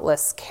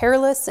 thoughtless,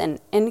 careless, and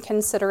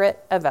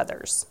inconsiderate of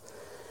others.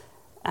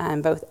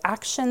 Both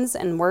actions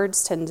and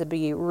words tend to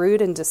be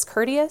rude and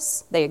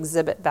discourteous. They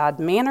exhibit bad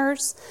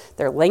manners.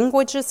 Their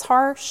language is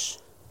harsh.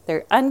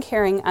 They're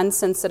uncaring,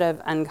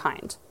 unsensitive,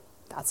 unkind.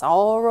 That's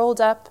all rolled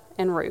up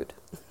and rude.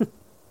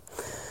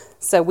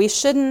 So we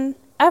shouldn't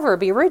ever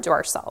be rude to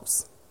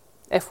ourselves.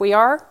 If we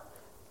are,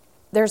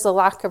 there's a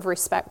lack of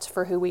respect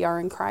for who we are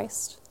in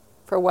Christ,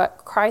 for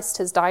what Christ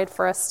has died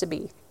for us to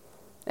be,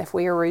 if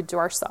we are rude to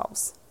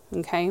ourselves,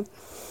 okay?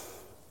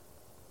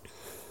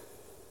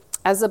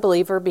 As a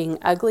believer, being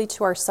ugly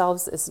to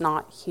ourselves is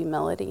not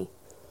humility.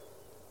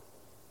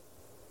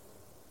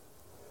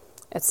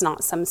 It's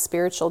not some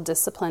spiritual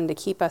discipline to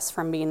keep us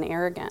from being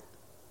arrogant.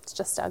 It's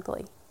just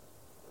ugly.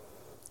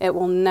 It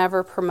will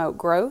never promote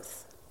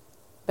growth,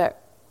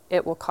 but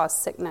it will cause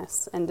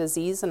sickness and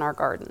disease in our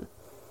garden.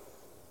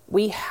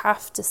 We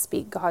have to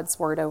speak God's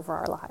word over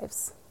our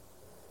lives.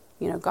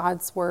 You know,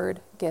 God's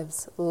word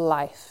gives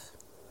life.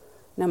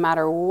 No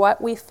matter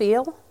what we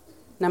feel,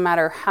 no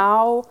matter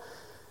how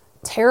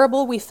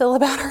terrible we feel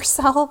about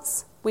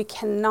ourselves, we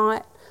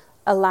cannot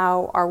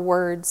allow our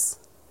words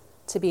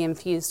to be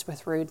infused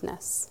with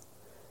rudeness.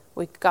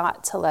 We've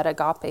got to let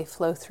agape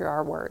flow through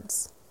our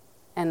words.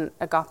 And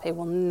agape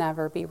will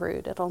never be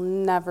rude. It'll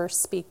never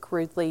speak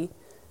rudely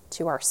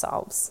to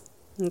ourselves.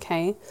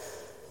 Okay?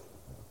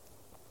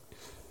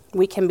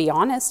 We can be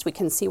honest. We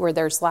can see where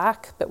there's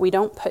lack, but we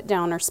don't put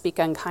down or speak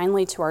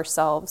unkindly to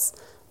ourselves.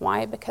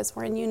 Why? Because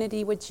we're in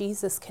unity with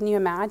Jesus. Can you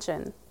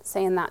imagine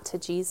saying that to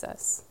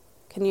Jesus?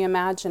 Can you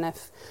imagine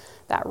if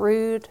that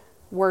rude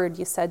word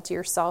you said to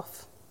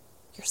yourself,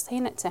 you're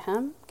saying it to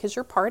him because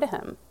you're part of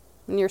him.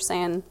 And you're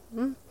saying,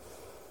 you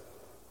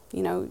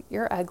know,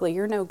 you're ugly,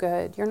 you're no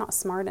good, you're not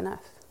smart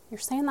enough. You're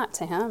saying that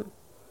to him.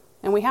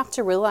 And we have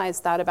to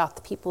realize that about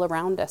the people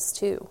around us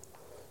too.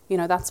 You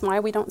know, that's why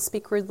we don't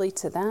speak rudely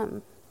to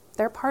them.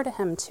 They're part of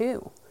him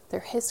too. They're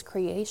his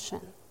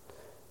creation.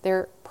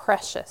 They're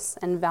precious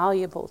and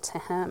valuable to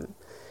him.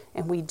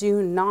 And we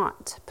do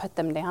not put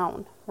them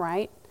down,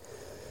 right?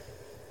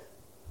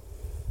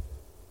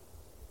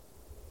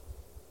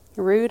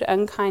 Rude,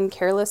 unkind,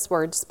 careless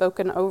words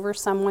spoken over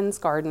someone's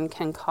garden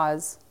can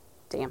cause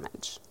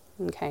damage,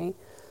 okay?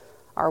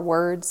 Our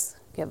words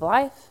give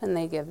life and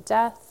they give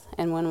death.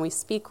 And when we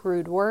speak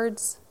rude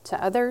words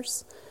to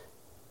others,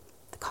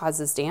 it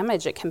causes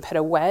damage. It can put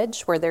a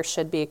wedge where there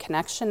should be a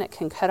connection. It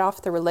can cut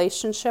off the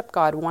relationship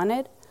God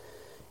wanted.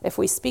 If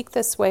we speak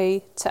this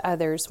way to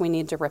others, we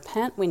need to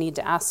repent. We need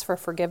to ask for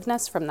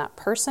forgiveness from that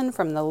person,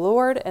 from the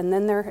Lord, and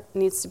then there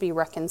needs to be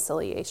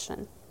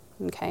reconciliation.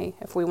 Okay,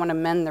 if we want to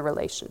mend the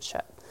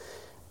relationship.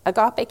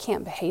 Agape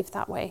can't behave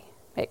that way.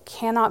 It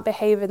cannot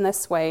behave in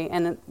this way.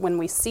 And when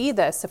we see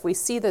this, if we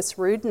see this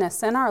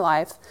rudeness in our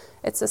life,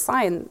 it's a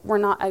sign we're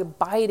not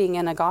abiding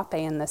in agape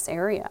in this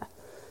area.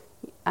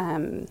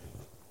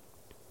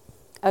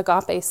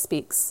 Agape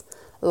speaks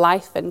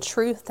life and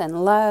truth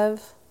and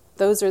love.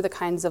 Those are the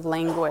kinds of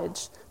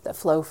language that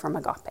flow from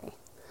agape.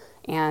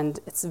 And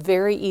it's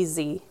very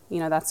easy, you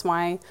know, that's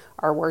why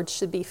our words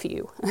should be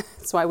few.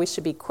 That's why we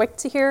should be quick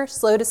to hear,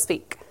 slow to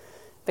speak,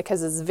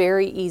 because it's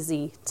very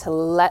easy to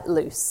let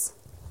loose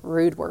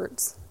rude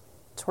words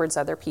towards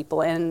other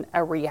people in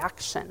a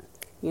reaction.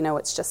 You know,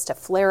 it's just a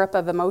flare up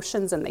of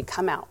emotions and they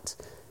come out,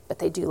 but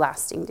they do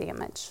lasting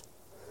damage.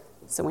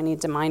 So we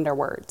need to mind our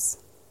words.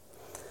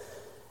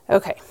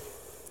 Okay,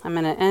 I'm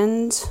going to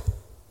end.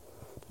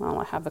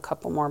 Well, I have a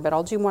couple more, but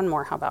I'll do one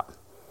more. How about?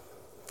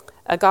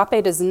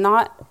 Agape does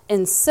not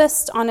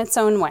insist on its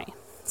own way.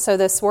 So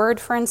this word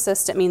for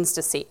insist, it means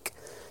to seek.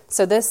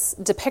 So this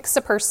depicts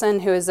a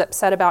person who is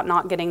upset about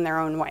not getting their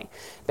own way.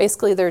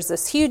 Basically, there's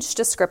this huge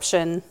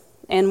description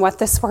in what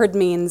this word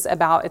means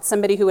about it's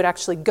somebody who would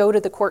actually go to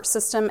the court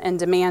system and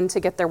demand to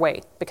get their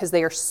way because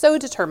they are so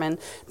determined.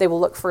 They will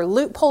look for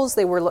loopholes.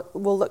 They will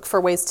look for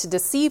ways to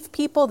deceive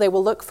people. They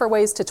will look for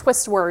ways to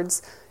twist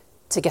words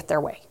to get their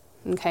way.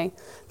 Okay?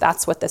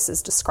 That's what this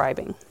is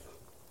describing.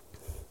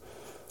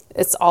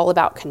 It's all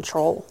about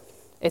control.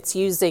 It's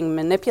using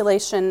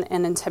manipulation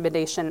and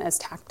intimidation as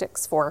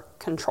tactics for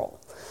control.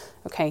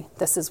 Okay,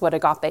 this is what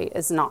agape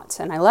is not.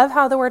 And I love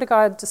how the Word of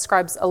God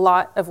describes a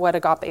lot of what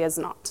agape is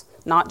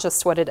not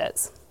just what it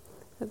is.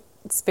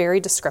 It's very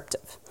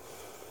descriptive.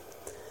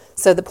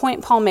 So the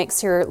point Paul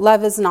makes here,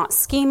 love is not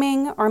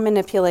scheming or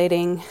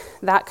manipulating.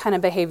 That kind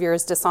of behavior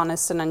is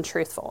dishonest and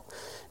untruthful.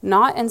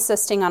 Not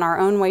insisting on our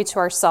own way to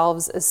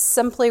ourselves is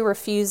simply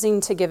refusing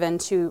to give in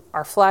to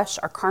our flesh,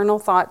 our carnal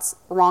thoughts,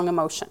 wrong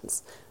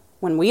emotions.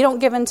 When we don't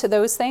give in to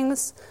those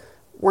things,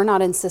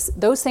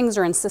 those things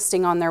are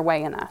insisting on their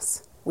way in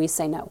us. We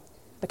say no,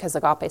 because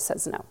agape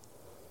says no.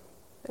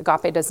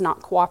 Agape does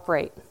not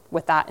cooperate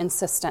with that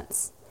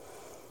insistence.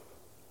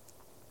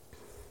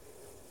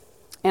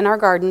 In our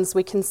gardens,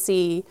 we can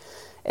see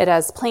it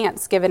as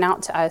plants given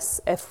out to us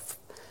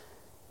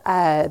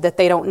that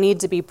they don't need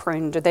to be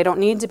pruned, or they don't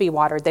need to be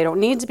watered, they don't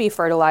need to be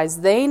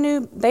fertilized. They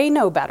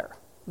know better.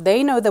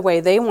 They know the way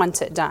they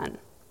want it done.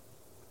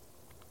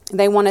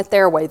 They want it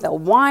their way. They'll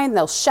whine,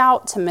 they'll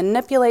shout to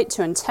manipulate,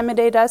 to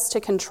intimidate us, to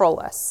control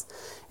us.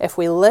 If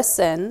we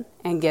listen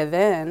and give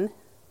in,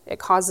 it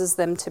causes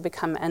them to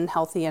become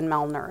unhealthy and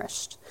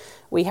malnourished.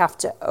 We have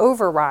to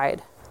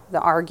override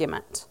the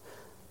argument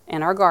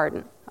in our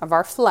garden of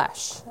our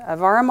flesh,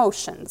 of our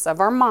emotions, of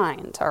our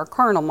mind, our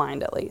carnal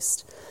mind at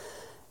least,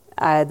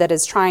 that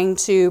is trying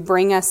to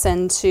bring us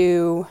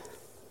into,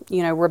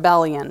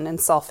 rebellion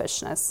and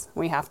selfishness.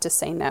 We have to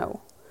say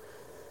no.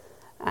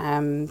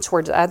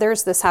 Towards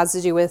others, this has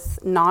to do with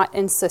not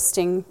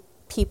insisting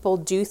people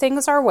do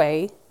things our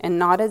way and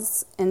not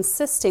as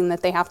insisting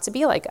that they have to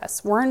be like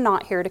us. We're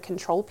not here to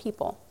control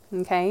people,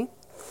 okay?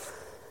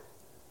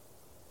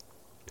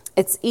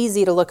 It's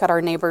easy to look at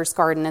our neighbor's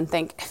garden and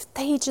think, if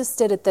they just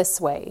did it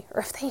this way,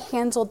 or if they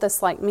handled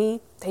this like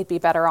me, they'd be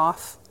better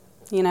off.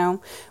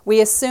 We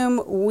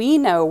assume we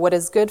know what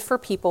is good for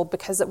people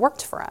because it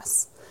worked for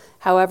us.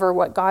 However,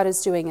 what God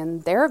is doing in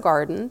their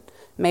garden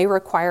may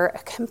require a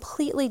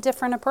completely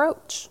different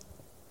approach.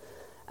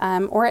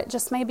 Or it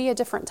just may be a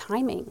different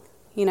timing.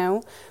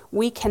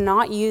 We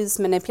cannot use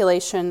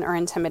manipulation or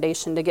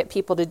intimidation to get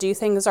people to do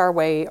things our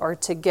way or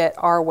to get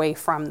our way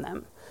from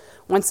them.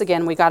 Once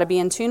again, we got to be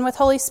in tune with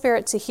Holy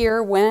Spirit to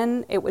hear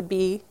when it would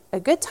be a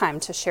good time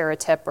to share a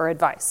tip or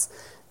advice.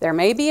 There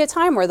may be a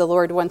time where the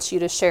Lord wants you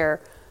to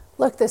share,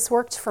 look, this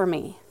worked for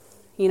me.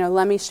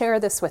 Let me share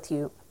this with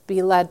you.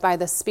 Be led by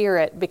the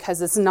Spirit,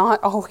 because it's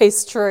not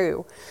always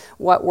true.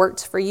 What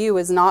worked for you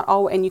is not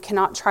all, and you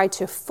cannot try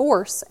to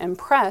force and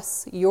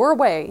press your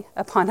way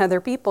upon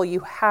other people. You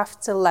have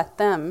to let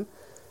them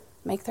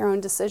make their own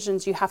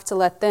decisions. You have to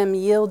let them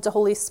yield to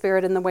Holy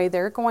Spirit in the way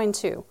they're going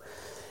to.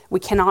 We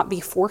cannot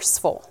be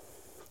forceful.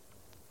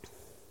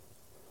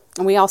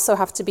 And we also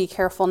have to be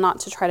careful not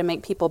to try to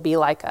make people be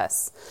like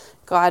us.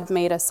 God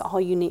made us all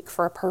unique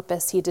for a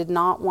purpose. He did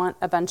not want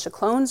a bunch of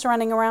clones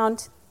running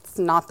around. It's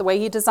not the way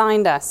He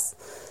designed us.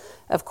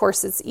 Of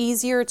course, it's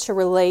easier to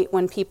relate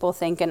when people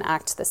think and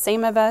act the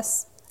same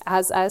as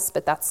us,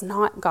 but that's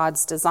not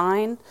God's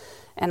design.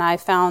 And I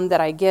found that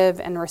I give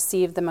and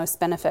receive the most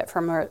benefit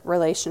from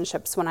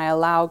relationships when I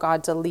allow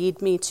God to lead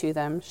me to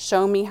them,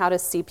 show me how to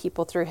see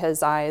people through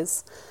His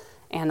eyes.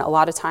 And a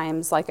lot of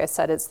times, like I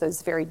said, it's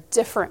those very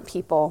different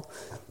people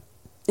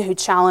who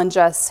challenge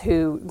us,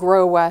 who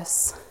grow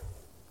us,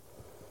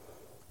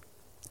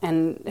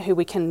 and who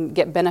we can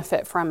get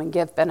benefit from and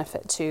give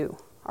benefit to.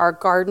 Our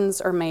gardens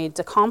are made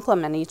to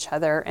complement each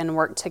other and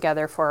work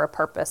together for a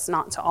purpose,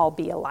 not to all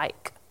be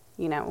alike.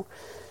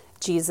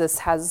 Jesus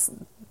has,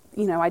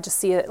 I just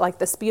see it like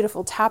this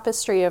beautiful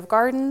tapestry of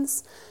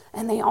gardens,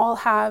 and they all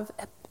have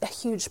a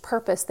huge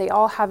purpose. They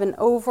all have an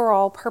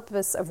overall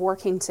purpose of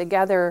working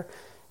together,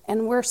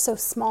 and we're so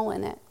small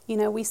in it.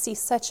 We see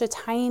such a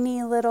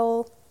tiny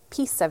little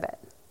piece of it,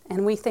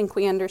 and we think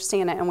we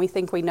understand it, and we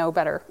think we know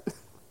better.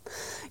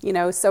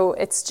 So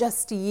it's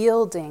just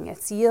yielding.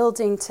 It's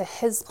yielding to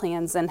His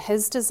plans and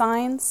His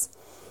designs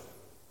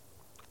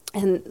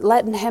and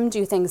letting Him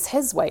do things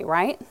His way,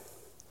 right?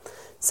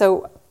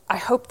 So I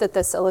hope that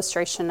this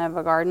illustration of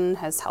a garden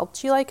has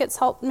helped you like it's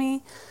helped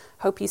me.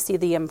 Hope you see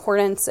the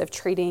importance of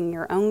treating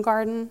your own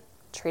garden,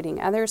 treating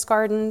others'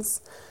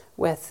 gardens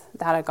with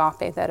that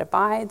agape that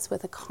abides,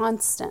 with a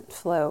constant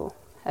flow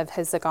of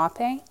His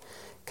agape,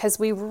 because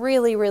we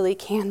really, really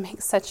can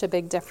make such a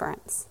big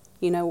difference.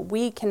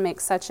 We can make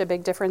such a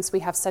big difference. We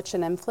have such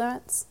an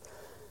influence.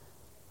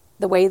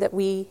 The way that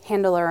we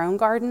handle our own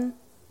garden,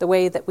 the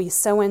way that we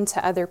sow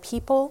into other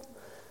people.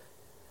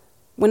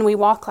 When we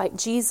walk like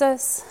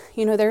Jesus,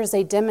 there's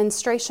a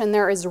demonstration.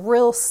 There is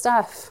real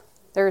stuff.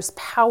 There's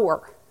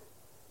power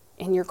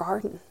in your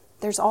garden.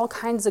 There's all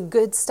kinds of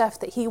good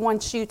stuff that He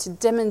wants you to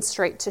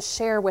demonstrate, to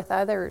share with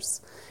others.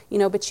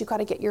 But you got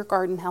to get your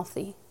garden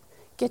healthy.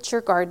 Get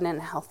your garden in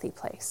a healthy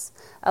place.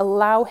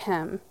 Allow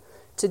Him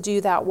to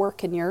do that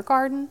work in your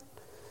garden,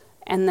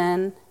 and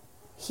then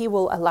He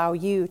will allow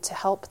you to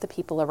help the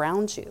people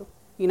around you,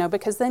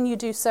 because then you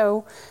do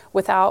so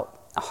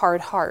without a hard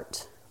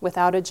heart,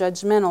 without a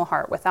judgmental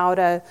heart, without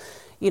a,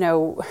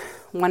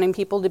 wanting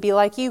people to be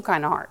like you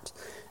kind of heart.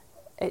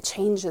 It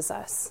changes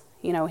us.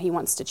 He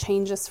wants to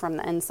change us from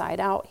the inside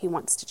out. He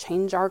wants to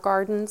change our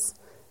gardens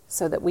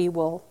so that we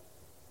will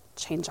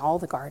change all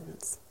the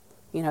gardens.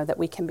 That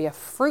we can be a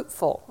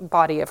fruitful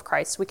body of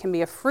Christ. We can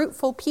be a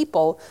fruitful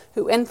people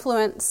who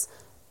influence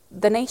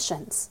the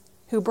nations,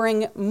 who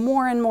bring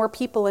more and more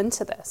people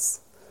into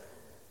this.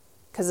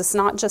 Because it's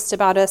not just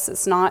about us.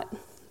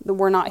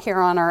 We're not here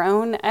on our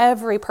own.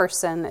 Every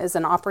person is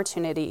an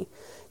opportunity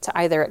to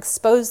either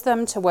expose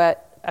them to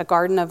what a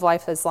garden of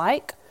life is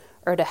like,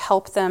 or to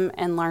help them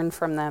and learn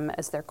from them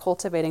as they're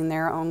cultivating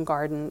their own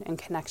garden in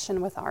connection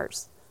with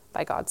ours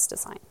by God's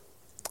design.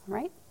 All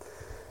right?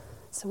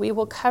 So we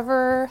will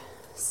cover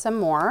some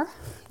more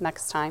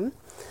next time,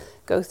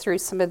 go through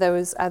some of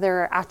those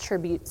other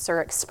attributes or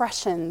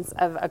expressions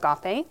of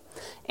agape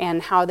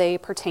and how they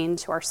pertain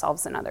to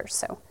ourselves and others.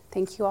 So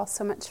thank you all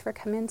so much for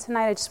coming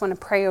tonight. I just want to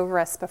pray over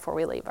us before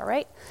we leave, all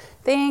right?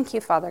 Thank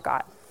you, Father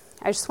God.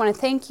 I just want to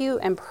thank you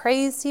and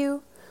praise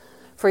you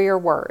for your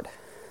word.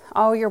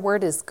 Oh, your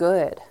word is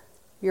good.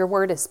 Your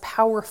word is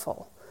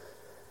powerful.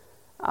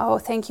 Oh,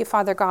 thank you,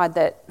 Father God,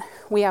 that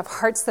we have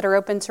hearts that are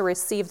open to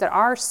receive, that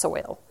our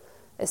soil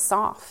is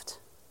soft,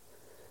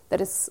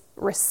 that it's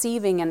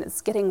receiving and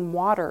it's getting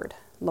watered,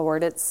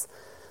 Lord. It's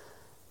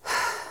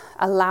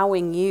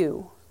allowing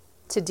you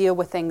to deal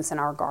with things in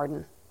our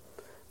garden.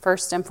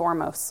 First and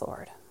foremost,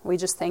 Lord, we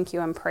just thank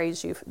you and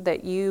praise you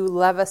that you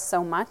love us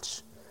so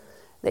much,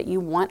 that you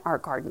want our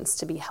gardens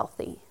to be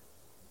healthy.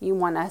 You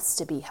want us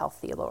to be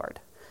healthy, Lord.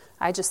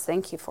 I just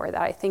thank you for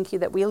that. I thank you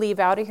that we leave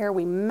out of here,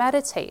 we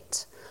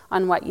meditate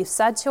on what you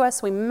said to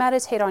us, we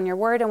meditate on your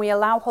word, and we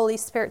allow Holy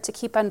Spirit to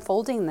keep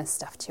unfolding this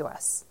stuff to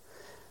us.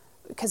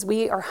 Because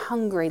we are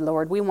hungry,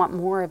 Lord. We want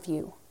more of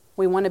you.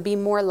 We want to be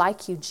more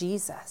like you,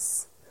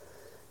 Jesus.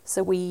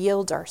 So we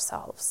yield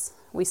ourselves.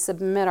 We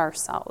submit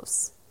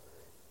ourselves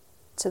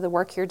to the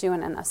work you're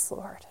doing in us,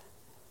 Lord.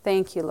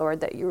 Thank you,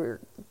 Lord, that you're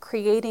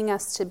creating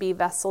us to be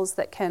vessels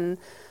that can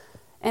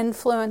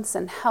influence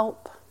and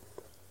help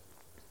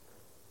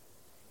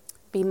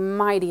be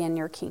mighty in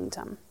your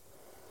kingdom.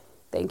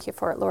 Thank you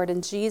for it, Lord.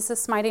 In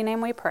Jesus' mighty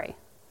name we pray.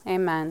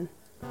 Amen.